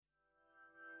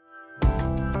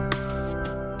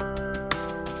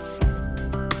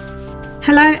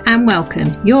Hello and welcome.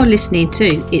 You're listening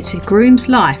to It's a Groom's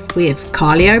Life with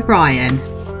Carly O'Brien.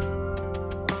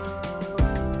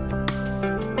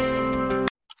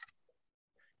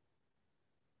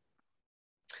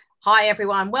 Hi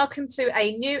everyone, welcome to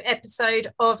a new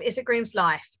episode of It's a Groom's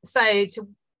Life. So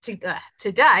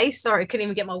today, sorry, I couldn't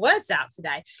even get my words out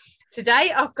today.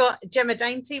 Today I've got Gemma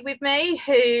Dainty with me,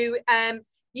 who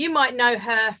you might know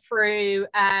her through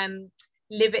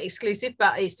Live It Exclusive,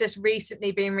 but it's just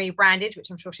recently been rebranded, which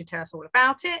I'm sure she'll tell us all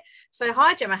about it. So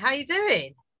hi Gemma, how are you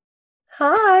doing?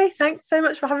 Hi, thanks so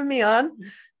much for having me on.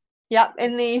 Yeah,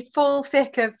 in the full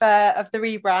thick of the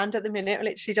rebrand at the minute. We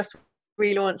literally just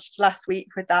relaunched last week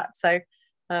with that. So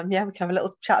yeah, we can have a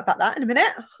little chat about that in a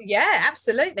minute. Yeah,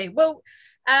 absolutely. Well,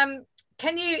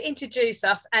 can you introduce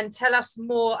us and tell us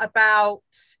more about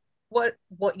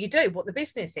what you do, what the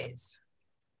business is?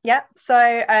 Yeah,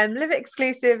 so Live It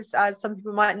Exclusives, as some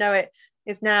people might know it,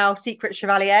 is now Secret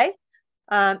Chevalier.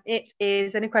 It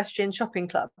is an equestrian shopping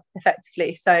club,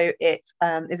 effectively. So it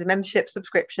is a membership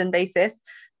subscription basis.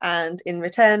 And in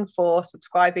return for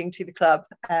subscribing to the club,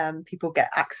 people get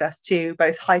access to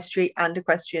both high street and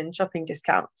equestrian shopping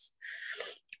discounts.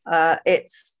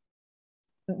 It's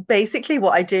basically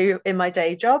what I do in my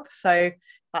day job. So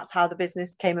that's how the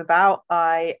business came about.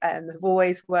 I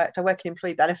work in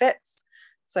employee benefits.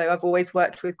 So I've always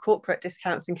worked with corporate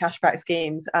discounts and cashback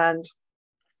schemes. And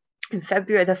in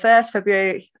February of the first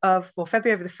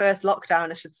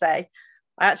lockdown, I should say,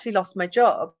 I actually lost my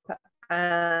job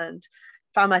and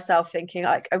found myself thinking,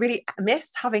 like, I really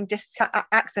missed having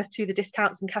access to the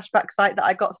discounts and cashback site that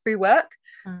I got through work.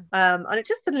 And it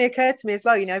just suddenly occurred to me as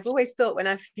well, I've always thought when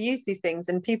I've used these things,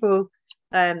 and people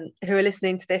who are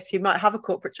listening to this who might have a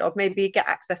corporate job maybe get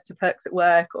access to perks at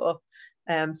work or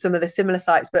some of the similar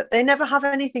sites, but they never have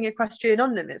anything equestrian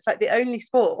on them. It's like the only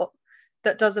sport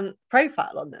that doesn't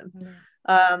profile on them.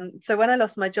 So when I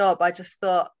lost my job, I just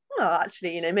thought,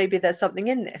 actually, maybe there's something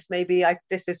in this. Maybe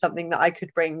this is something that I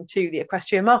could bring to the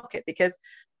equestrian market, because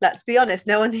let's be honest,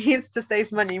 no one needs to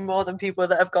save money more than people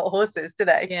that have got horses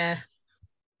today. Yeah.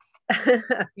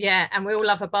 Yeah, and we all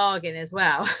love a bargain as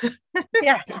well.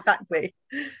 Yeah, exactly.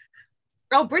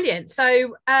 Oh, brilliant.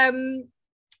 So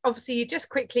obviously you just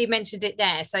quickly mentioned it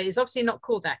there, so it's obviously not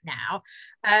called that now.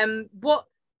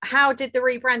 How did the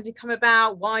rebranding come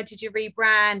about? Why did you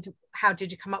rebrand? How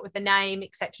did you come up with the name,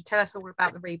 etc.? Tell us all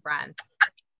about the rebrand.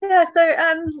 Yeah,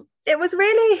 so it was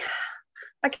really,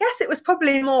 I guess it was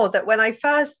probably more that when I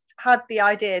first had the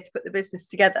idea to put the business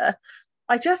together,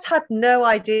 I just had no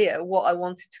idea what I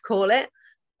wanted to call it.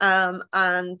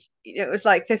 And it was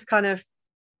like this kind of,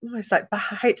 almost like, I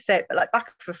hate to say it, but like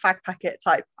back of a fag packet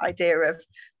type idea of,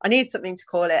 I need something to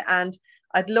call it. And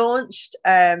I'd launched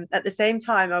at the same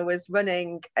time I was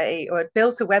running I'd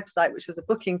built a website which was a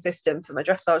booking system for my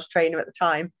dressage trainer at the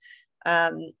time.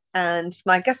 And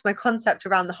I guess my concept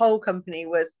around the whole company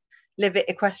was Live It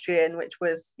Equestrian, which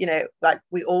was, like,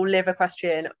 we all live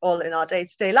equestrian all in our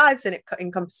day-to-day lives, and it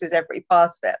encompasses every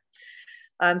part of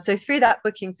it. So through that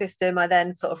booking system, I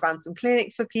then sort of ran some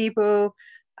clinics for people.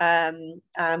 And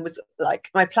was like,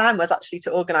 my plan was actually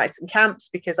to organize some camps,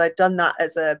 because I'd done that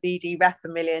as a BD rep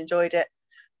and really enjoyed it.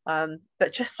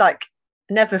 But just like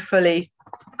never fully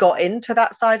got into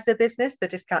that side of the business. The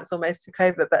discounts almost took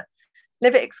over, but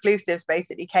Live It Exclusives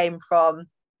basically came from,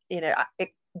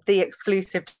 the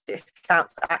exclusive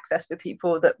discounts access for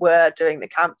people that were doing the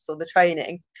camps or the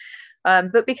training.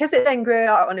 But because it then grew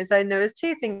out on its own, there was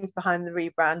two things behind the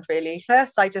rebrand, really.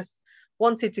 First, I just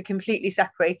wanted to completely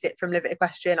separate it from Live It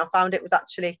Equestrian. I found it was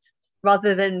actually,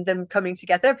 rather than them coming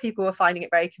together, people were finding it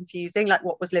very confusing, like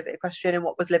what was Live It Equestrian and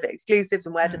what was Live It Exclusives,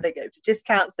 and where did they go for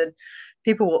discounts, and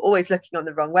people were always looking on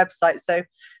the wrong website. So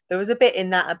there was a bit in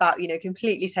that about,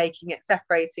 completely taking it,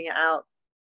 separating it out.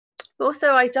 But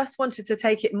also I just wanted to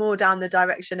take it more down the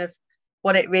direction of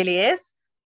what it really is.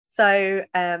 So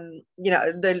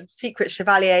the Secret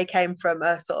Chevalier came from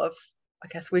a sort of, I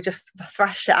guess we just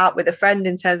thrashed it out with a friend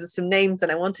in terms of some names,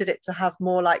 and I wanted it to have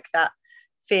more like that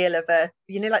feel of a,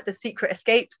 like the Secret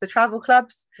Escapes, the travel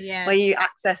clubs, where you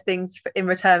access things in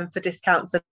return for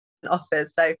discounts and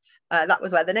offers. So that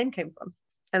was where the name came from.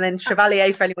 And then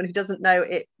Chevalier, for anyone who doesn't know,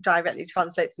 it directly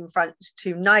translates in French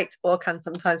to knight, or can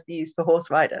sometimes be used for horse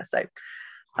rider. So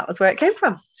that was where it came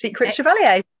from, Secret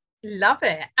Chevalier. Love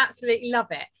it, absolutely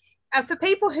love it. And for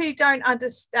people who don't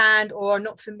understand or are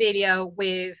not familiar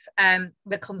with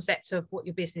the concept of what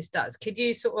your business does, could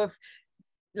you sort of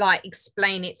like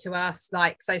explain it to us?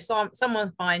 Like, so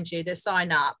someone finds you, they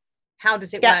sign up. How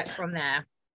does it work from there?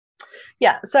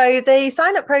 Yeah, so the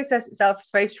sign up process itself is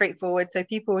very straightforward. So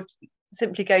people would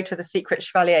simply go to the Secret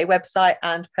Chevalier website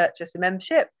and purchase a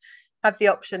membership. have the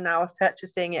option now of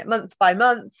purchasing it month by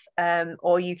month,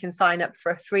 or you can sign up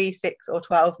for a 3, 6 or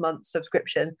 12-month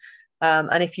subscription.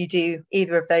 And if you do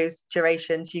either of those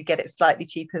durations, you get it slightly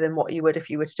cheaper than what you would if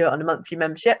you were to do it on a monthly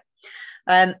membership.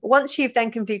 Once you've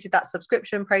then completed that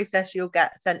subscription process, you'll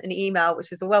get sent an email,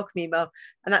 which is a welcome email.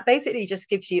 And that basically just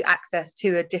gives you access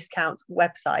to a discount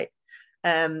website.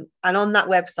 And on that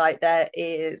website, there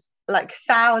is like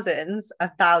thousands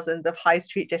of high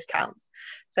street discounts.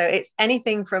 So it's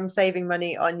anything from saving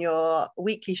money on your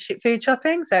weekly food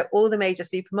shopping. So all the major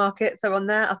supermarkets are on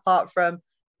there, apart from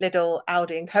Lidl,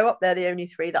 Aldi and Co-op. They're the only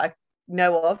three that I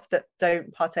know of that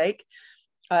don't partake.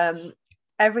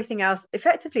 Everything else,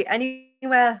 effectively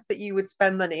anywhere that you would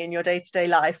spend money in your day-to-day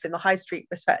life in the high street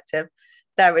perspective,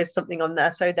 there is something on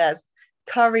there. So there's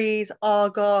Currys,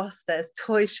 Argos, there's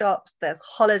toy shops, there's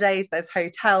holidays, there's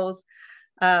hotels.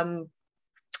 I'm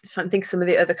trying to think of some of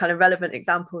the other kind of relevant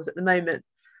examples at the moment.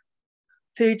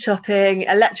 Food shopping,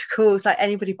 electricals, like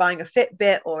anybody buying a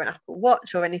Fitbit or an Apple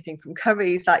Watch or anything from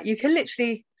Currys, like you can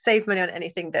literally save money on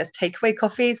anything. There's takeaway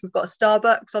coffees. We've got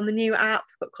Starbucks on the new app.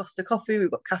 We've got Costa Coffee.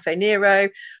 We've got Cafe Nero.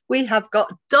 We have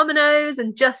got Domino's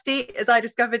and Just Eat, as I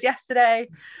discovered yesterday.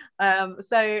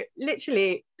 So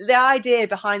literally the idea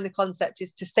behind the concept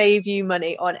is to save you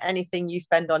money on anything you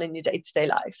spend on in your day-to-day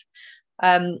life.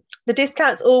 The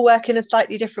discounts all work in a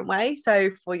slightly different way.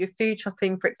 So for your food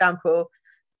shopping, for example,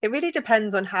 it really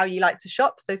depends on how you like to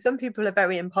shop. So some people are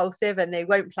very impulsive and they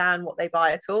won't plan what they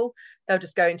buy at all. They'll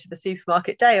just go into the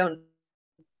supermarket day on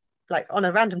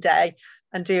a random day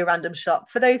and do a random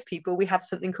shop. For those people, we have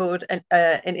something called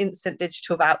an instant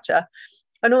digital voucher.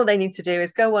 And all they need to do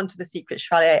is go onto the Secret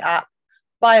Chevalier app,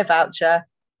 buy a voucher,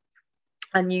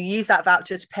 and you use that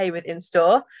voucher to pay with in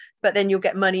store, but then you'll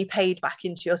get money paid back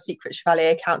into your Secret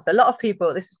Chevalier account. So a lot of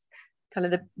people, this is kind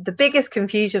of the biggest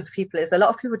confusion for people, is a lot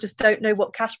of people just don't know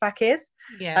what cashback is.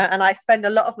 And I spend a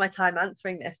lot of my time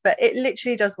answering this, but it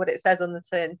literally does what it says on the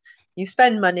tin. You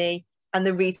spend money and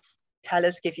the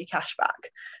retailers give you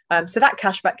cashback. So that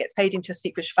cashback gets paid into your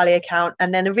Secret Chevalier account.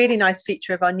 And then a really nice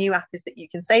feature of our new app is that you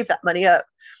can save that money up,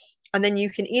 and then you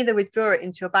can either withdraw it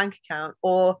into your bank account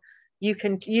or you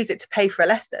can use it to pay for a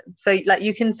lesson. So like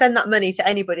you can send that money to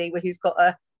anybody who's got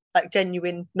a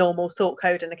genuine normal sort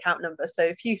code and account number. So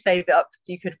if you save it up,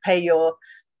 you could pay your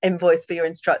invoice for your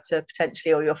instructor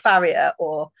potentially, or your farrier,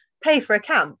 or pay for a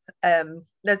camp.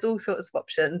 There's all sorts of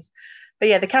options. But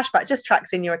yeah, the cashback just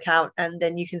tracks in your account and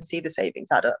then you can see the savings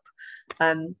add up.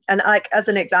 And like as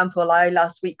an example, I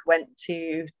last week went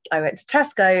to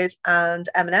Tesco's and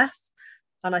M&S,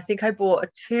 and I think I bought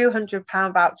a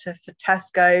 £200 voucher for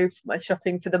Tesco for my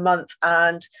shopping for the month,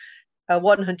 and a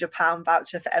 £100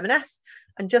 voucher for M&S.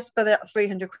 And just for that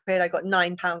 300 quid, I got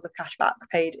 £9 of cash back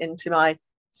paid into my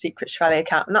Secret Chevalier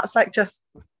account. And that's like just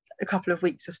a couple of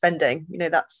weeks of spending. You know,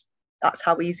 that's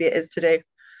how easy it is to do.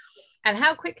 And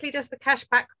how quickly does the cash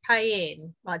back pay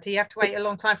in? Like, do you have to wait a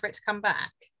long time for it to come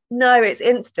back? No, it's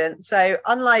instant. So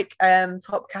unlike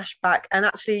Top Cashback, and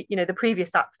actually, you know, the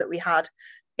previous app that we had,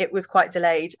 it was quite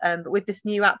delayed. But with this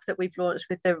new app that we've launched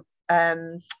with the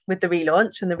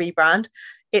relaunch and the rebrand,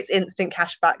 it's instant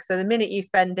cashback. So the minute you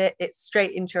spend it, it's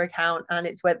straight into your account and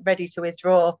it's ready to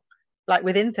withdraw like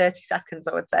within 30 seconds,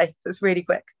 I would say. So it's really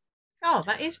quick. Oh,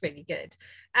 that is really good.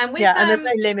 And with, and there's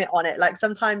no limit on it. Like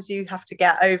sometimes you have to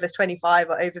get over 25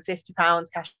 or over £50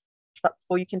 cash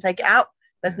before you can take it out.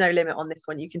 There's no limit on this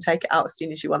one. You can take it out as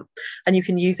soon as you want, and you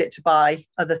can use it to buy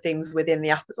other things within the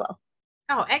app as well.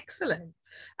 Oh, excellent.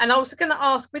 And I was going to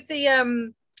ask with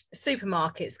the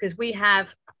supermarkets, because we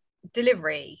have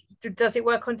delivery. Does it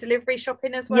work on delivery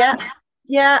shopping as well?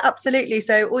 Yeah, absolutely.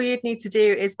 So all you'd need to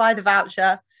do is buy the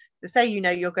voucher. So say, you know,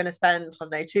 you're going to spend, I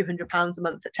don't know, £200 a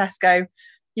month at Tesco.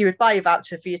 You would buy your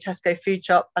voucher for your Tesco food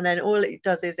shop, and then all it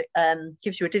does is it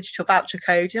gives you a digital voucher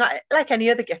code. You know, like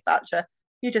any other gift voucher,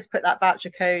 you just put that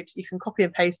voucher code, you can copy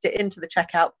and paste it into the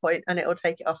checkout point and it will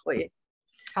take it off for you.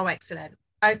 Oh, excellent.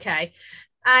 Okay.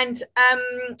 And do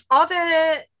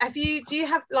you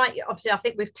have, like, obviously I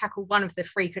think we've tackled one of the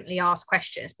frequently asked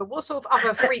questions, but what sort of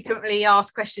other frequently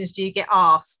asked questions do you get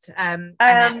asked and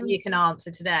that you can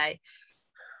answer today?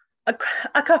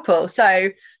 A couple. So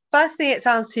firstly, it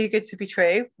sounds too good to be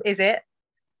true. Is it?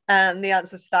 And the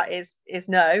answer to that is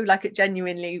no. Like, it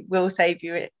genuinely will save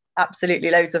you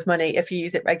absolutely loads of money if you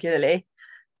use it regularly.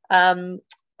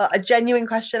 A genuine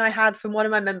question I had from one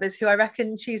of my members, who I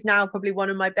reckon she's now probably one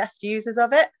of my best users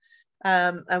of it.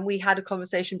 And we had a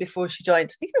conversation before she joined.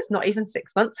 I think it was not even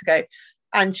 6 months ago.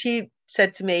 And she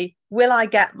said to me, will I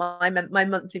get my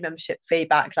monthly membership fee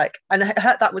back? Like, and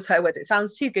that was her words. It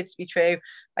sounds too good to be true.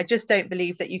 I just don't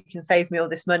believe that you can save me all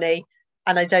this money.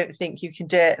 And I don't think you can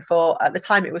do it for, at the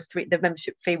time it was the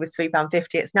membership fee was £3.50.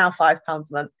 It's now £5 a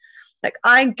month. Like,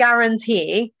 I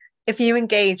guarantee if you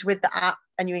engage with the app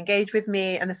and you engage with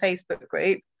me and the Facebook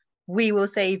group, we will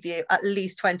save you at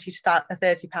least £20 to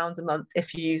 £30 a month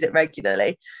if you use it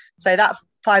regularly. So that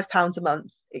 £5 a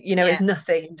month, is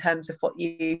nothing in terms of what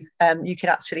you could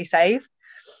actually save.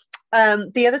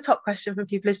 The other top question from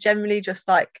people is generally just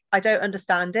like, I don't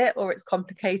understand it, or it's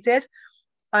complicated.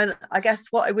 And I guess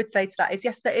what I would say to that is,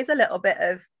 yes, there is a little bit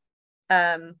of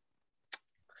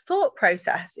thought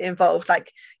process involved.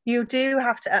 Like, you do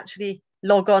have to actually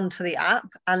log on to the app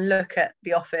and look at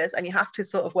the offers, and you have to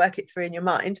sort of work it through in your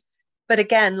mind. But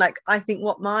again, like, I think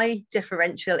what my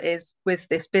differential is with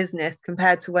this business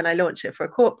compared to when I launched it for a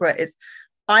corporate is,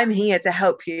 I'm here to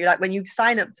help you. Like, when you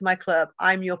sign up to my club,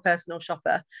 I'm your personal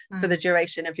shopper for the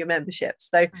duration of your membership.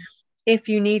 So if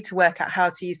you need to work out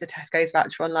how to use the Tesco's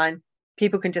voucher online,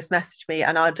 people can just message me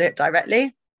and I'll do it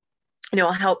directly.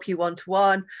 I'll help you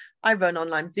one-to-one. I run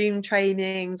online Zoom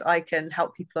trainings. I can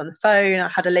help people on the phone. I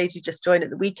had a lady just join at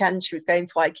the weekend. She was going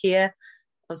to IKEA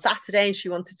on Saturday and she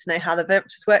wanted to know how the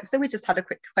vouchers work. So we just had a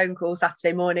quick phone call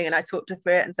Saturday morning and I talked her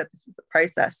through it and said, this is the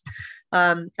process.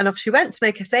 And off she went to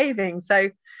make a saving. So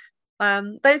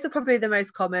those are probably the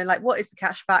most common, like, what is the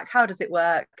cash back? How does it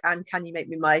work? And can you make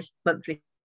me my monthly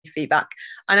feedback?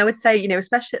 And I would say,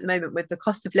 especially at the moment with the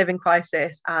cost of living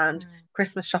crisis and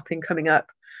Christmas shopping coming up,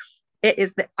 it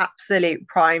is the absolute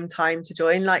prime time to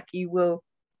join. Like, you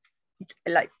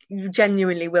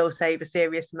genuinely will save a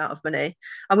serious amount of money.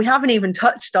 And we haven't even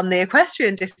touched on the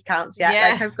equestrian discounts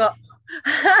yet. Like,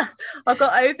 I've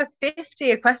got over 50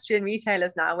 equestrian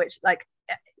retailers now, which like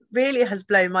really has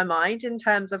blown my mind in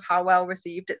terms of how well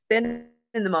received it's been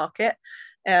in the market.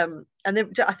 And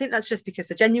I think that's just because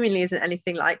there genuinely isn't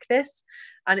anything like this,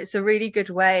 and it's a really good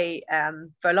way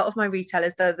for a lot of my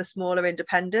retailers, the smaller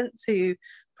independents who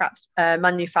perhaps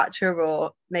manufacture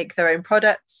or make their own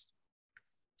products,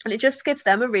 and it just gives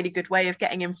them a really good way of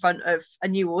getting in front of a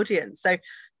new audience. So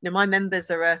my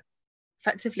members are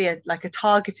effectively a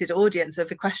targeted audience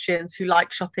of equestrians who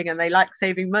like shopping and they like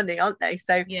saving money, aren't they?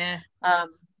 So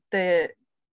the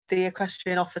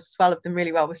equestrian offers as well have been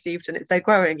really well received, and they're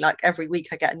growing. Like, every week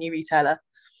I get a new retailer.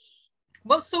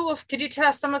 What sort of, could you tell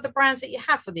us some of the brands that you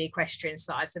have for the equestrian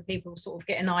side so people sort of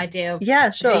get an idea of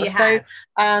sure. who you have?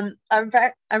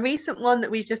 A recent one that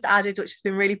we've just added, which has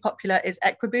been really popular, is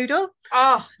Equiboodle.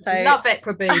 Oh, so, love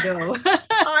Equiboodle.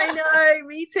 I know,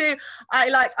 me too.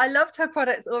 I loved her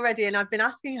products already, and I've been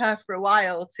asking her for a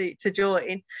while to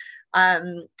join.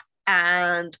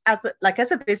 And as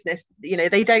a business,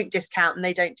 they don't discount and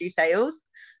they don't do sales.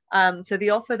 So the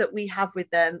offer that we have with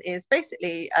them is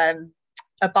basically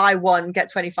a buy one,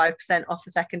 get 25% off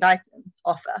a second item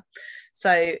offer.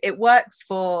 So it works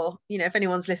for, if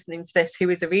anyone's listening to this who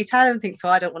is a retailer and thinks,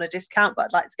 I don't want a discount, but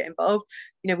I'd like to get involved.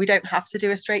 We don't have to do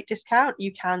a straight discount.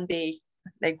 You can be,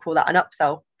 they call that an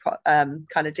upsell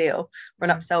kind of deal, or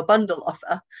an upsell bundle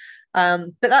offer.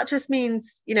 But that just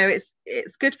means,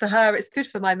 it's good for her, it's good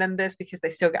for my members, because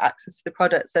they still get access to the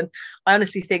products. And I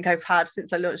honestly think I've had,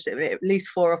 since I launched it, at least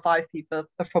 4 or 5 people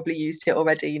have probably used it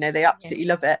already. They absolutely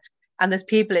love it. And there's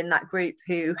people in that group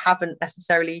who haven't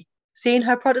necessarily seen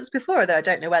her products before, though I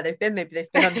don't know where they've been. Maybe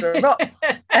they've been under a rock.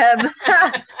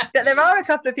 But there are a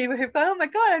couple of people who've gone, oh my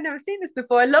God, I've never seen this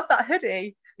before. I love that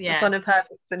hoodie. It's one of her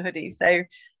books and hoodies.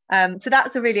 So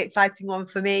that's a really exciting one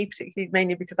for me, particularly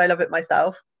mainly because I love it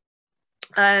myself.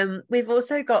 We've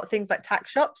also got things like tack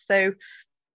shops. So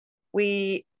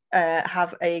we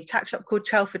have a tack shop called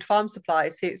Chelford Farm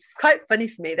Supplies, who, it's quite funny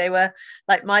for me, they were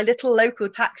like my little local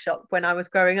tack shop when I was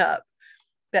growing up,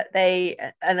 but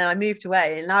and then I moved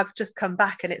away, and I've just come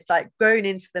back and it's like grown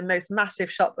into the most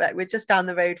massive shop. Like, we're just down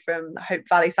the road from Hope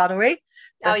Valley Saddlery.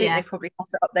 So I think they've probably had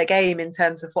to up their game in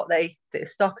terms of what they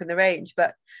stock in the range.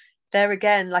 But they're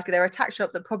a tack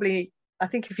shop that probably, I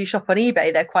think if you shop on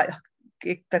eBay, they're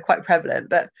quite prevalent,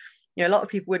 but a lot of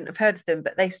people wouldn't have heard of them.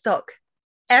 But they stock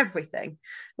everything,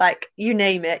 like, you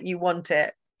name it, you want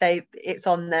it, it's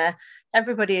on there.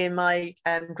 Everybody in my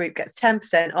group gets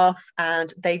 10% off,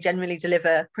 and they generally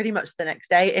deliver pretty much the next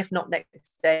day, if not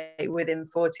next day, within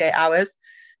 48 hours.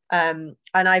 And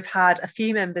I've had a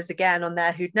few members again on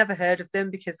there who'd never heard of them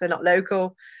because they're not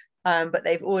local, but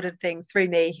they've ordered things through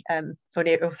me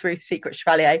or through Secret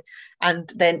Chevalier,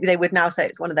 and then they would now say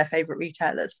it's one of their favorite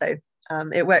retailers. So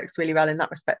it works really well in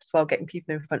that respect as well, getting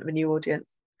people in front of a new audience.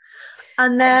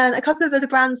 And then a couple of other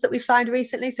brands that we've signed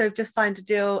recently. So we've just signed a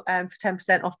deal for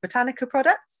 10% off Botanica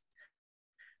products.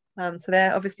 So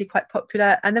they're obviously quite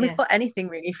popular. And then we've got anything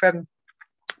really from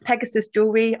Pegasus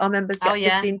Jewelry, our members get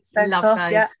 15% love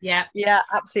off. those. Yeah,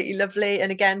 absolutely lovely.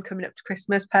 And again, coming up to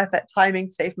Christmas, perfect timing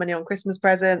to save money on Christmas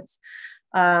presents.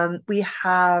 We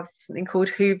have something called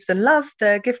Hooves and Love,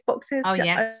 the gift boxes. Oh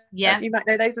yes, yeah. You might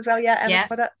know those as well. Yeah, Emma's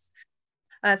products.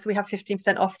 So we have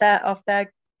 15% off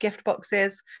their gift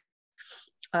boxes.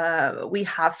 We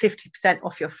have 50%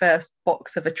 off your first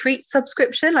box of a treat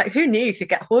subscription. Like, who knew you could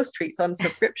get horse treats on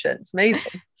subscription? It's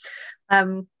amazing.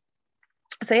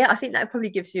 So yeah, I think that probably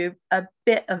gives you a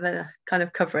bit of a kind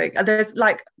of covering.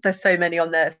 There's so many on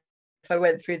there. If I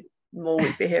went through more,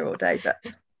 we'd be here all day. But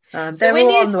they're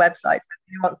all on the website. So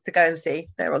if you want to go and see,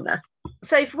 they're on there.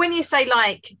 So when you say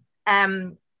like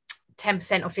 10%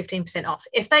 or 15% off,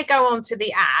 if they go onto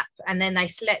the app and then they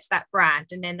select that brand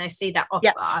and then they see that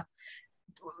offer,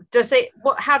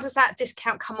 how does that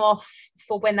discount come off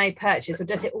for when they purchase, or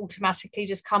does it automatically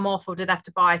just come off, or do they have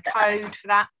to buy a code for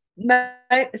that?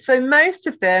 So most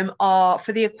of them are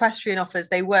for the equestrian offers.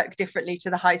 They work differently to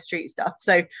the high street stuff.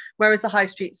 So whereas the high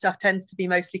street stuff tends to be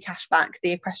mostly cashback,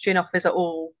 the equestrian offers are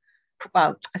all,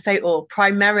 well, I say all,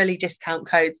 primarily discount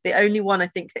codes. The only one I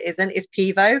think that isn't is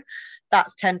Pivo.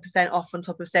 That's 10% off on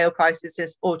top of sale prices,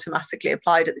 is automatically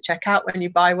applied at the checkout when you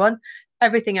buy one.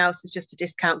 Everything else is just a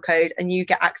discount code, and you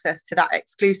get access to that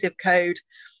exclusive code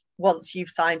once you've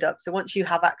signed up. So once you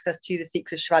have access to the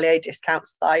Secret Chevalier discount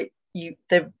site,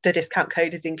 the discount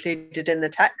code is included in the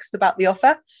text about the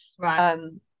offer. Right.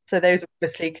 So those are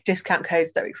obviously discount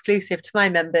codes that are exclusive to my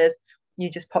members. You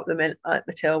just pop them in at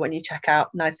the till when you check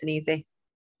out, nice and easy.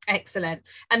 Excellent.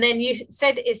 And then you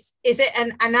said, is it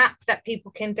an app that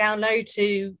people can download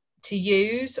to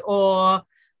use, or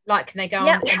like can they go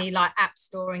on any like app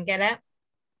store and get it?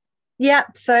 Yeah,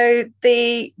 so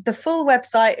the full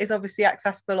website is obviously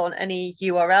accessible on any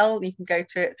URL. You can go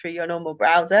to it through your normal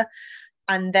browser.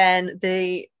 And then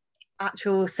the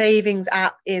actual savings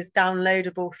app is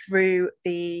downloadable through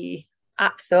the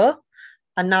App Store.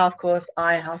 And now, of course,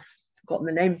 I have forgotten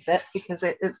the name of it because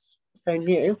it is so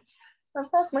new.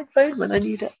 That's my phone when I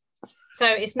need it. So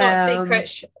it's not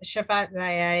Secret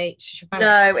Chevalier.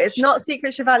 No, it's not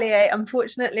Secret Chevalier.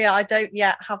 Unfortunately, I don't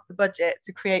yet have the budget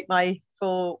to create my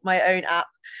own app.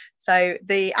 So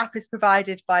the app is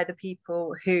provided by the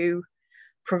people who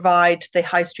provide the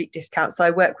high street discount. So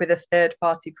I work with a third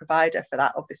party provider for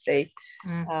that, obviously.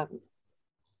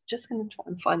 Just going to try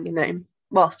and find the name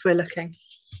whilst we're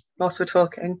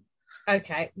talking.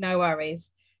 Okay, no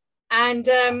worries. And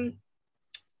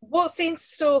what's in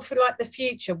store for like the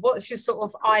future? What's your sort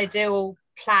of ideal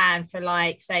plan for,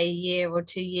 like, say, a year or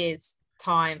 2 years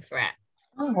time for it?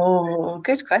 Oh,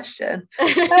 good question.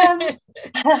 I think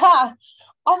I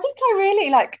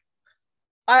really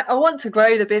I want to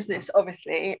grow the business,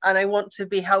 obviously, and I want to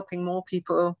be helping more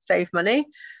people save money.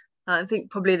 I think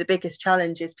probably the biggest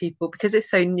challenge is people, because it's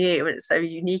so new and it's so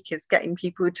unique, is getting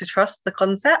people to trust the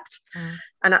concept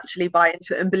and actually buy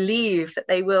into it and believe that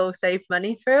they will save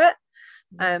money through it.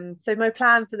 So my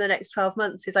plan for the next 12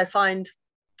 months is, I find,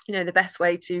 the best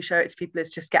way to show it to people is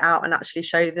just get out and actually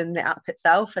show them the app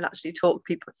itself and actually talk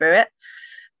people through it.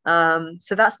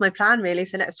 So that's my plan really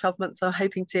for the next 12 months. I'm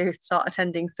hoping to start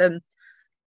attending some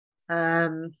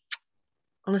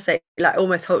honestly, like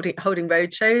almost holding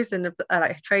road shows and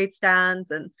like trade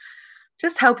stands, and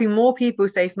just helping more people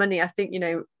save money. I think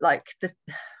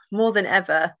more than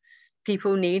ever,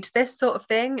 people need this sort of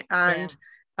thing. And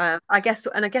I guess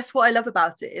what I love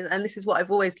about it is, and this is what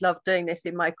I've always loved doing this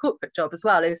in my corporate job as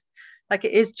well, is like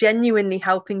it is genuinely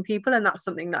helping people, and that's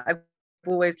something that I've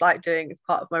always liked doing as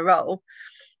part of my role.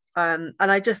 And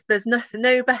there's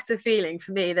no better feeling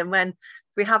for me than when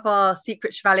we have our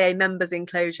Secret Chevalier members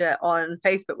enclosure on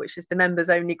Facebook, which is the members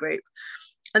only group.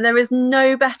 And there is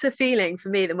no better feeling for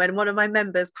me than when one of my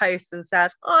members posts and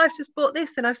says, "Oh, I've just bought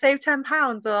this and I've saved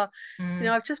 £10," or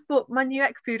I've just bought my new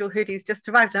Equipoodle hoodies just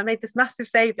arrived and I made this massive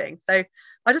saving. So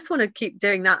I just want to keep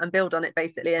doing that and build on it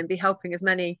basically, and be helping as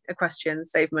many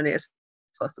equestrians save money as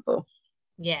possible.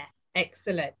 Yeah,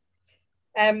 excellent.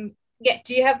 Do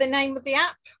you have the name of the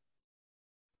app?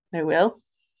 I will.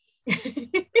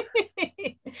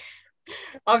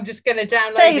 I'm just going to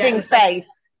download Saving Space.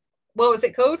 What was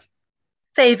it called?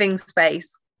 Saving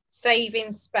Space.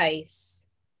 Saving Space.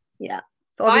 Yeah.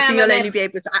 So obviously you'll only be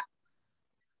able to.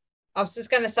 I was just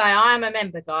going to say I am a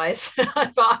member, guys, but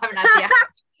I haven't had the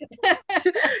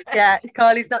app. Yeah,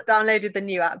 Carly's not downloaded the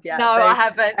new app yet. No, I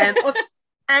haven't.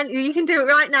 And you can do it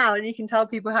right now, and you can tell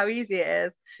people how easy it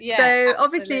is. Yeah. So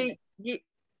absolutely. Obviously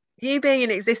you being an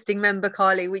existing member,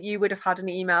 Carly, you would have had an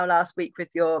email last week with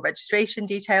your registration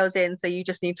details in. So you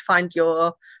just need to find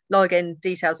your login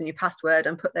details and your password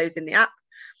and put those in the app.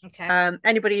 Okay.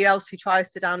 Anybody else who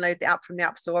tries to download the app from the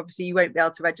App Store, obviously you won't be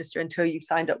able to register until you've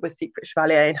signed up with Secret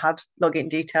Chevalier and had login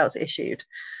details issued.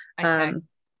 Okay.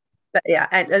 But yeah,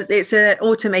 it's an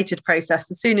automated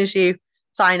process. As soon as you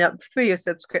sign up through your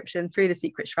subscription through the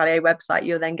Secret Chevalier website,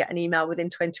 you'll then get an email within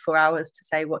 24 hours to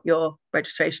say what your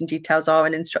registration details are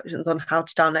and instructions on how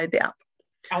to download the app.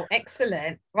 Oh,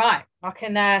 excellent. Right. I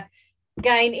can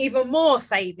gain even more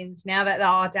savings now that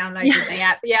I downloaded the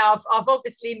app. Yeah, I've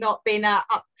obviously not been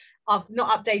I've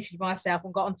not updated myself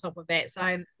and got on top of it.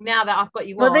 So now that I've got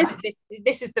you on, this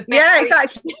is the best. Yeah,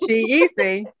 exactly. Use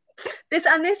me. This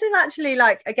is actually,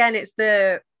 like, again, it's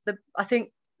the I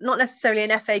think not necessarily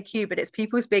an FAQ, but it's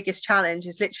people's biggest challenge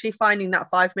is literally finding that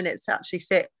 5 minutes to actually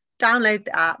sit, download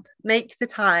the app, make the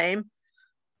time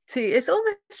to. It's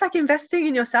almost like investing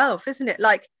in yourself, isn't it?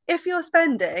 Like, if you're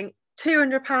spending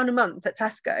 £200 a month at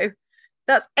Tesco,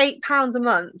 that's £8 a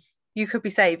month you could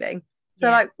be saving. So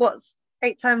like, what's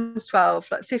 8 times 12?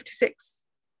 Like 56.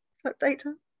 Like 8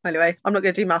 times. Anyway, I'm not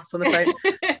going to do maths on the phone. On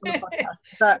the podcast.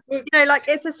 But like,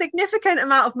 it's a significant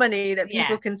amount of money that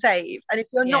people can save, and if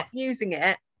you're not using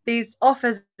it, these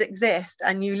offers exist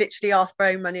and you literally are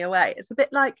throwing money away. It's a bit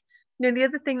like, the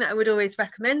other thing that I would always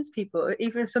recommend to people,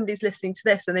 even if somebody's listening to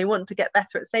this and they want to get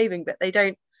better at saving but they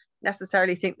don't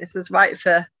necessarily think this is right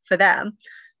for them,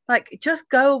 like, just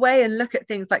go away and look at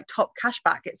things like Top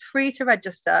Cashback. It's free to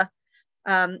register,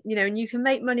 and you can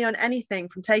make money on anything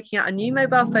from taking out a new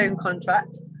mobile phone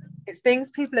contract. It's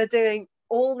things people are doing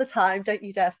all the time. Don't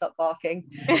you dare stop barking.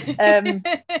 Anything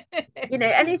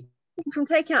from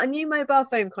taking out a new mobile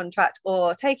phone contract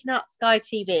or taking out Sky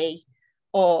TV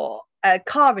or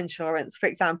car insurance, for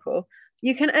example.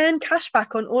 You can earn cash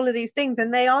back on all of these things,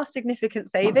 and they are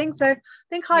significant savings. So I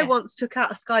think I once took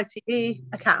out a Sky TV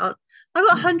account. I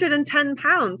got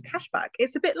 £110 cash back.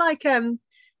 It's a bit like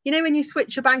when you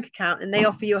switch your bank account and they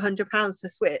offer you £100 to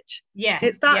switch. Yes,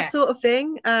 it's that sort of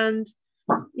thing. And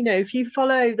if you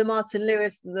follow the Martin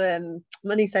Lewis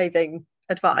money saving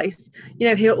advice,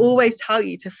 he'll always tell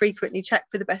you to frequently check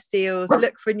for the best deals,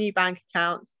 look for new bank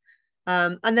accounts,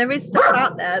 and there is stuff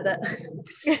out there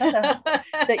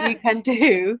that you can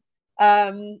do.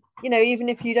 Even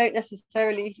if you don't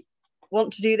necessarily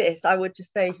want to do this, I would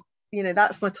just say,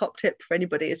 that's my top tip for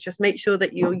anybody, is just make sure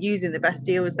that you're using the best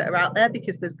deals that are out there,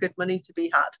 because there's good money to be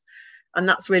had, and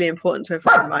that's really important to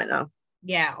everyone right now.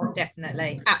 Yeah,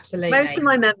 definitely. Absolutely. Most of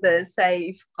my members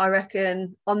save, I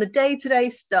reckon, on the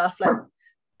day-to-day stuff, like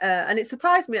and it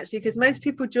surprised me actually, because most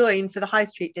people join for the high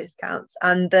street discounts,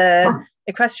 and the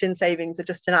equestrian savings are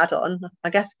just an add-on,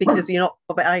 I guess, because you're not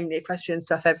buying the equestrian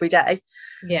stuff every day.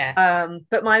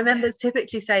 But my members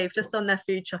typically save just on their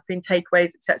food shopping,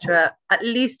 takeaways, etc., at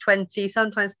least 20,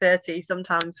 sometimes 30,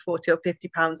 sometimes 40 or 50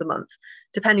 pounds a month,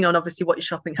 depending on obviously what your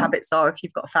shopping habits are, if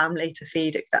you've got a family to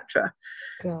feed, etc.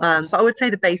 But I would say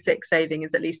the basic saving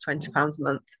is at least £20 a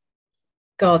month.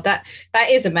 God, that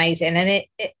is amazing, and it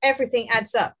everything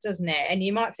adds up, doesn't it? And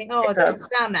you might think, it doesn't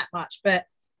sound that much, but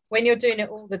when you're doing it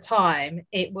all the time,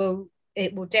 it will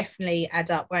definitely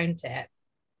add up, won't it?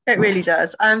 It really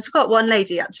does. I've got one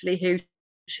lady actually who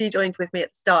she joined with me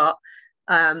at the start,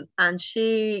 and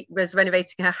she was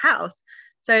renovating her house,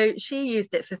 so she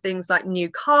used it for things like new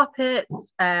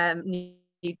carpets,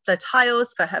 the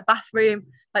tiles for her bathroom,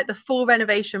 like the full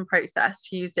renovation process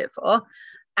she used it for.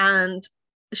 And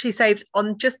she saved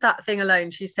on just that thing alone,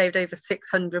 she saved over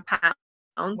 £600.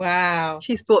 Wow.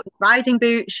 She's bought riding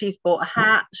boots, she's bought a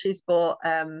hat, she's bought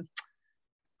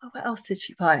what else did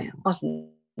she buy? I don't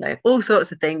know, all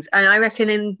sorts of things. And I reckon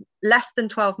in less than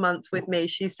 12 months with me,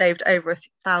 she saved over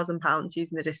 £1,000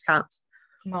 using the discounts.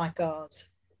 My God,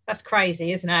 that's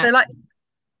crazy, isn't it? So like,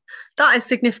 that is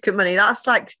significant money. That's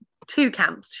like 2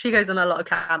 camps. She goes on a lot of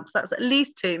camps. That's at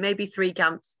least 2, maybe 3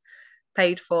 camps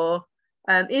paid for.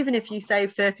 Even if you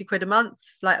save 30 quid a month,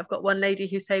 like I've got one lady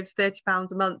who saves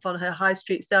 £30 a month on her high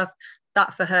street stuff,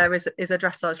 that for her is a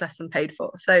dressage lesson paid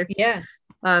for. So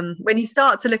when you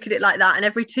start to look at it like that, and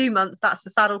every 2 months that's a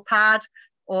saddle pad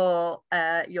or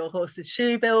your horse's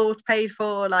shoe bill paid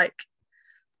for, like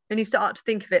when you start to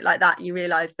think of it like that, you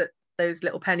realize that those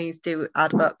little pennies do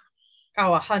add up.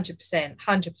 Oh, 100%.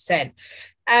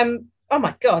 Oh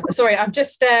my God, sorry, I'm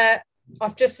just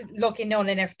logging on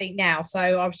and everything now, so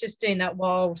I was just doing that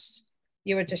whilst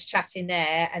you were just chatting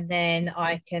there, and then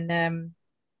I can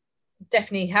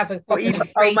definitely have a proper read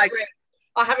through.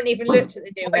 I haven't even looked at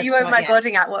the new website. You over my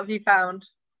boarding out? What have you found?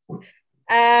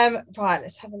 Right,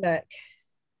 let's have a look.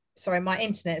 Sorry, my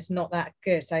internet is not that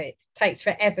good, so it takes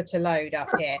forever to load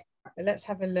up here, but let's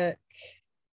have a look.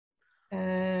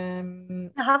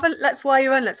 Let's while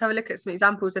you're on, let's have a look at some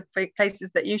examples of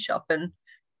places that you shop in.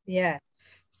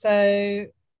 So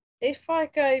if I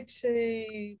go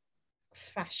to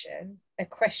fashion,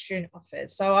 equestrian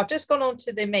offers. So I've just gone on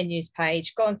to the menus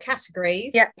page, gone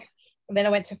categories. Yeah. And then I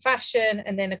went to fashion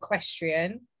and then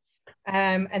equestrian.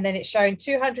 And then it's showing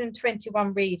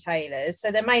 221 retailers.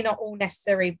 So they may not all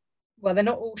necessarily, well, they're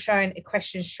not all showing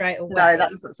equestrian straight away. No, that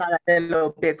doesn't sound like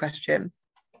there'll be equestrian.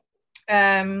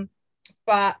 But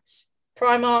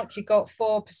Primark, you got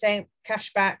 4%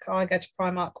 cash back. I go to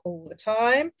Primark all the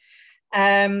time.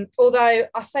 Although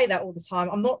I say that all the time,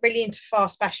 I'm not really into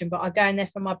fast fashion, but I go in there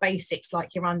for my basics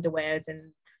like your underwears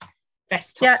and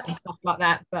vest tops and stuff like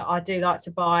that. But I do like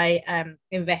to buy,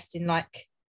 invest in like,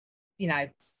 you know,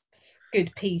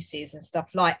 good pieces and stuff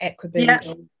like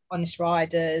Equiboodle, Honest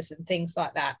Riders and things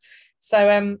like that.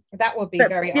 So that would be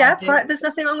very ideal. There's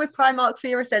nothing wrong with Primark for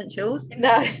your essentials.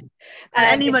 No. And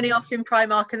any money off in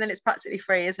Primark and then it's practically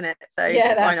free, isn't it? So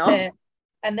yeah, that's why not? it.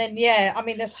 And then I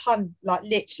mean there's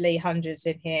literally hundreds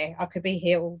in here. I could be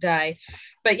here all day.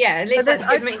 But yeah, at least that's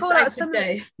given me something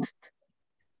to do.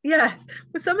 Yes,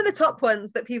 with some of the top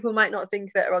ones that people might not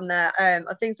think that are on there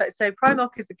are things like, so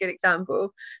Primark is a good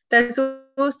example. There's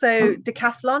also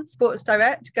Decathlon, Sports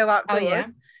Direct, Go Outdoors.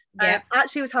 Oh, yeah.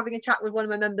 Actually was having a chat with one of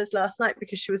my members last night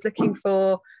because she was looking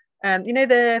for you know,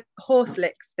 the horse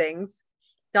licks things,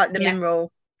 like the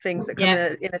mineral things that come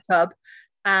in a tub,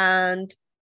 and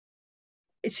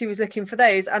she was looking for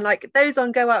those, and like those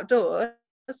on Go Outdoors,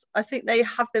 I think they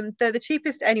have them, they're the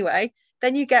cheapest anyway.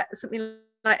 Then you get something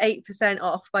like 8%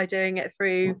 off by doing it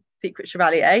through Secret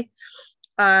Chevalier,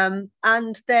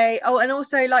 and they and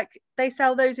also like they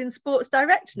sell those in Sports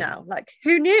Direct now. Like,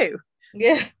 who knew?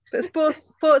 Yeah. But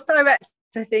Sports Direct,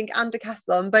 I think, and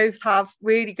Decathlon both have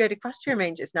really good equestrian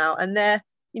ranges now, and they're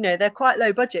quite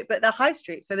low budget, but they're high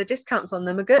street, so the discounts on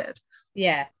them are good.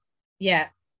 Yeah.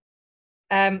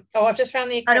 I've just found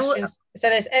the equestrian. So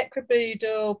there's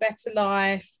Equiboodle, Better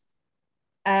Life.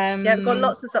 We've got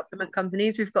lots of supplement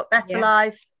companies. We've got Better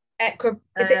Life.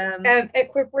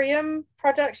 Equilibrium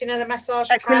products, you know, the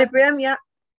massage Equilibrium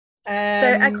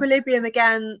pads. So Equilibrium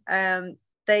again,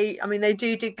 they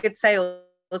do good sales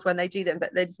when they do them,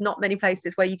 but there's not many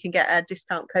places where you can get a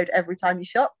discount code every time you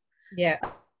shop.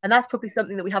 And that's probably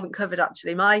something that we haven't covered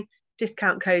actually. My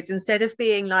discount codes, instead of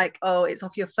being like, oh, it's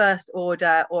off your first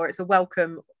order or it's a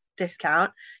welcome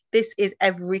discount, this is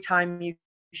every time you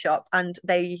shop. And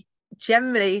they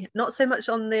generally, not so much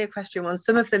on the equestrian ones,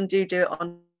 some of them do it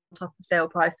on top of sale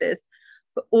prices,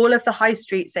 but all of the high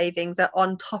street savings are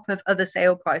on top of other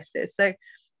sale prices. So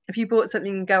if you bought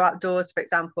something in Go Outdoors, for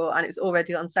example, and it's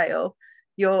already on sale,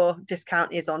 your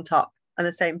discount is on top. And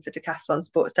the same for Decathlon,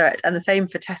 Sports Direct, and the same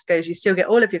for Tesco's. You still get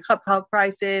all of your club card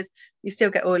prices, you still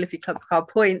get all of your club card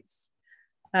points.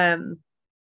 So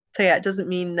yeah, it doesn't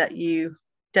mean that you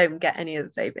don't get any of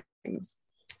the savings.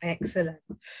 Excellent.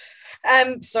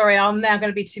 Sorry, I'm now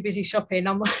going to be too busy shopping.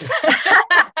 That's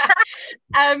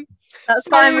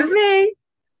fine with me.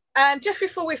 Just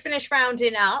before we finish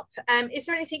rounding up, is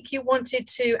there anything you wanted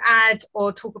to add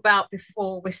or talk about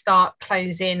before we start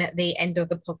closing at the end of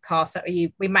the podcast that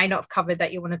we may not have covered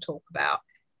that you want to talk about?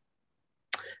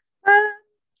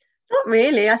 Not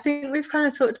really. I think we've kind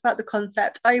of talked about the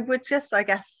concept. I would just, I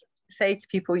guess, say to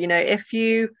people, you know, if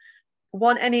you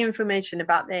want any information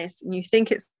about this and you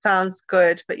think it sounds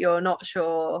good, but you're not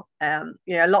sure,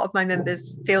 you know, a lot of my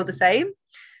members feel the same.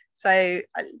 So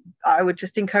I would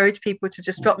just encourage people to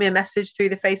just drop me a message through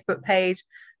the Facebook page.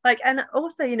 And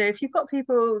also, you know, if you've got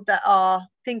people that are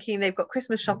thinking they've got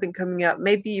Christmas shopping coming up,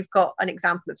 maybe you've got an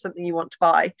example of something you want to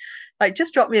buy,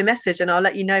 just drop me a message and I'll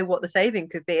let you know what the saving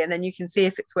could be. And then you can see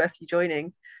if it's worth you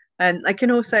joining. And I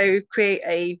can also create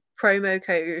a promo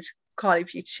code, Carly,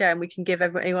 for you to share, and we can give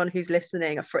anyone who's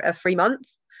listening a free month.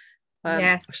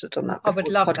 I should have done that. I would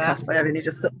love podcast, that. But I only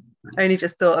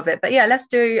just thought of it. But yeah, let's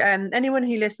do. Anyone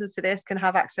who listens to this can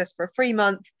have access for a free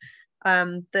month.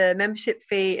 The membership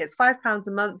fee is £5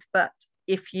 a month, but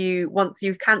if you want,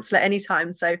 you cancel at any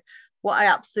time. So what I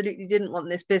absolutely didn't want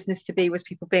this business to be was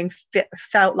people being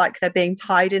felt like they're being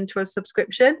tied into a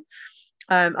subscription.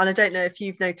 And I don't know if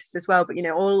you've noticed as well, but you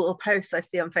know, all the posts I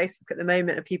see on Facebook at the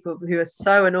moment are people who are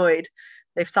so annoyed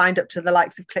they've signed up to the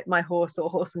likes of Clip My Horse or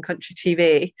Horse and Country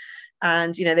TV,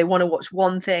 and you know, they want to watch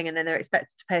one thing and then they're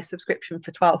expected to pay a subscription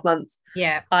for 12 months.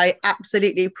 I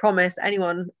absolutely promise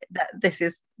anyone that this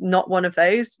is not one of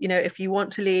those. You know, if you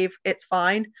want to leave, it's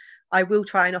fine. I will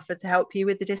try and offer to help you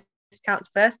with the discounts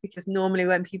first, because normally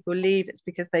when people leave, it's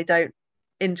because they don't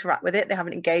interact with it, they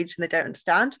haven't engaged and they don't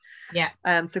understand.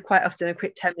 So quite often a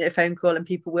quick 10-minute phone call and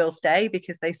people will stay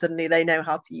because they know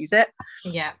how to use it.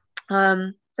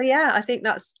 So yeah, I think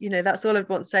that's all I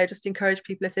want to say. Just encourage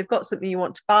people, if they've got something you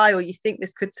want to buy or you think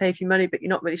this could save you money but you're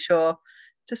not really sure,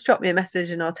 just drop me a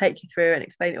message and I'll take you through and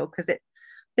explain it all, because I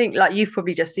think, like you've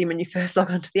probably just seen when you first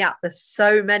log onto the app, there's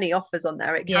so many offers on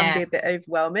there, it can be a bit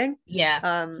overwhelming.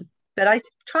 But I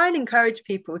try and encourage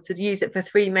people to use it for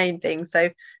three main things. So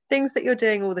things that you're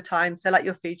doing all the time, so like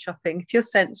your food shopping. If you're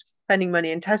spending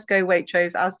money in Tesco,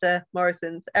 Waitrose, Asda,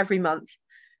 Morrison's every month,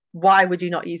 why would you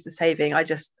not use the saving? I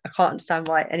can't understand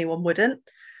why anyone wouldn't.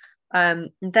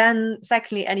 Then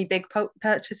secondly, any big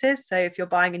purchases. So if you're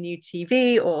buying a new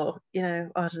TV, or I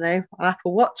don't know, an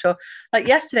Apple Watch, or like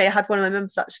yesterday I had one of my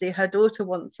members, actually her daughter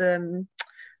wants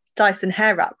Dyson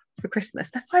hair wrap for Christmas.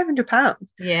 They're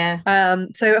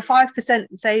 £500. So a 5%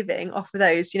 saving off of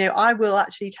those, I will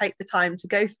actually take the time to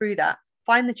go through that,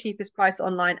 find the cheapest price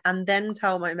online, and then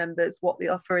tell my members what the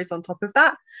offer is on top of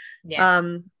that.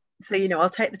 So I'll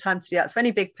take the time to do that. So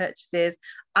any big purchases,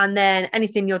 and then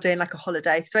anything you're doing like a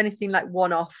holiday, so anything like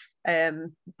one-off,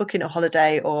 booking a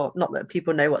holiday, or not that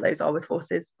people know what those are with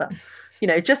horses, but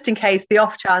just in case, the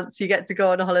off chance you get to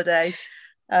go on a holiday,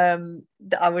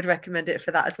 I would recommend it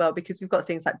for that as well, because we've got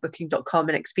things like booking.com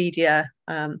and Expedia.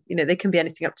 They can be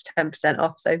anything up to 10%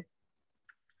 off, so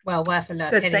well worth a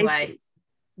look anyway. Safety.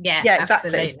 Yeah, exactly.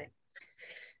 Absolutely.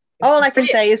 All I can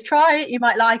say is try it, you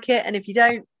might like it, and if you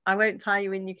don't, I won't tie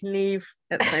you in, you can leave,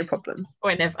 that's no problem.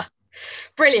 Whenever.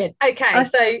 Brilliant. Okay,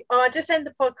 so I'll just end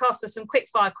the podcast with some quick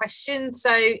fire questions.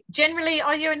 So generally,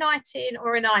 are you a night in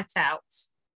or a night out?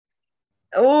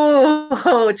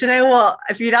 Oh, do you know what?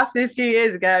 If you'd asked me a few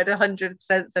years ago, I'd 100%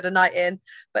 said a night in.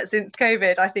 But since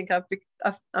COVID, I think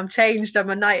I'm changed. I'm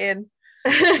a night in.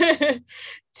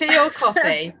 Tea or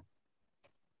coffee?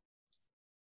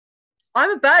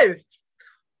 I'm a both.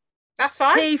 That's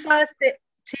fine.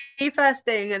 Tea first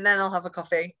thing, and then I'll have a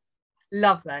coffee.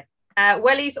 Lovely.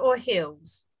 Wellies or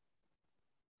heels?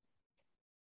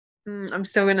 I'm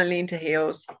still going to lean to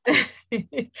heels.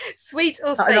 Sweet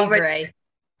or savoury?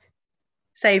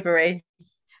 Savoury.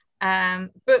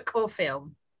 Book or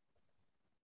film?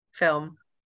 Film.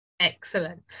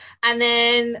 Excellent. And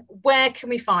then where can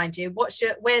we find you? Where's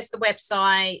the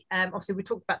website? Obviously we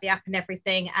talked about the app and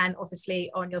everything, and obviously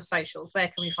on your socials, where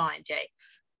can we find you?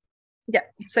 Yeah,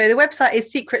 so the website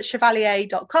is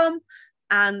secretchevalier.com,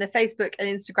 and the Facebook and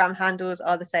Instagram handles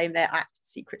are the same. They're at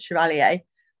Secret Chevalier.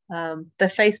 The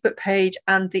Facebook page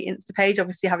and the Insta page,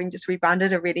 obviously having just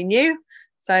rebranded, are really new.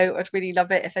 So I'd really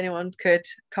love it if anyone could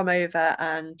come over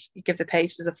and give the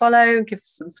pages a follow, give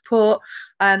us some support.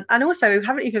 And also, we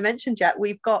haven't even mentioned yet,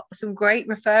 we've got some great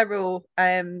referral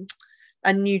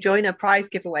and new joiner prize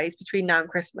giveaways between now and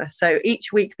Christmas. So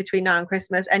each week between now and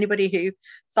Christmas, anybody who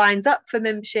signs up for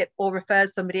membership or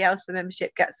refers somebody else for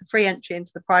membership gets a free entry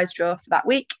into the prize draw for that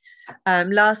week.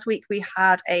 Last week we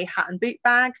had a hat and boot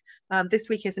bag. This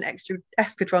week is an extra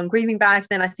Escadron grooming bag.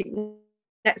 Then I think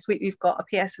next week we've got a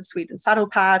PS of Sweden saddle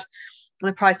pad, and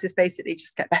the prices basically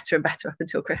just get better and better up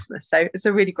until Christmas. So it's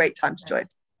a really great time to join.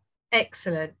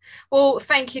 Excellent. Well,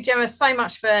 thank you, Gemma, so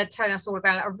much for telling us all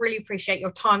about it. I really appreciate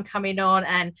your time coming on,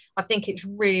 and I think it's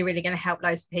really, really going to help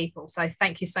loads of people. So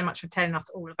thank you so much for telling us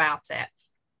all about it.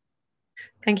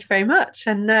 Thank you very much.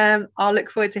 And I'll look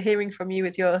forward to hearing from you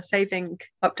with your saving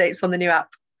updates on the new app.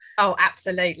 Oh,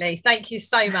 absolutely. Thank you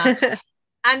so much.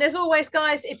 And as always,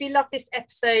 guys, if you love this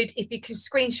episode, if you can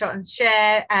screenshot and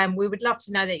share, we would love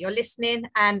to know that you're listening,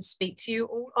 and speak to you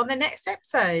all on the next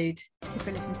episode. Thank you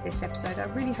for listening to this episode. I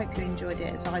really hope you enjoyed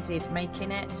it as I did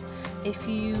making it. If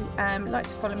you like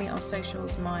to follow me on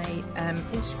socials, my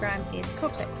Instagram is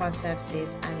Cobbs Equine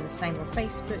Services, and the same on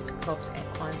Facebook, Cobbs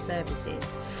Equine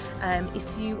Services.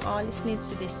 If you are listening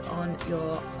to this on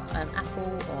your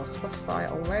Apple or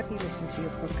Spotify or wherever you listen to your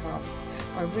podcasts,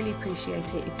 I really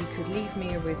appreciate it if you could leave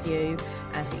me a review,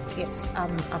 as it gets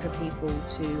other people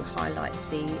to highlight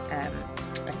the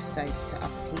episodes to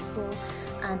other people.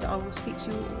 And I will speak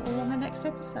to you all on the next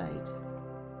episode.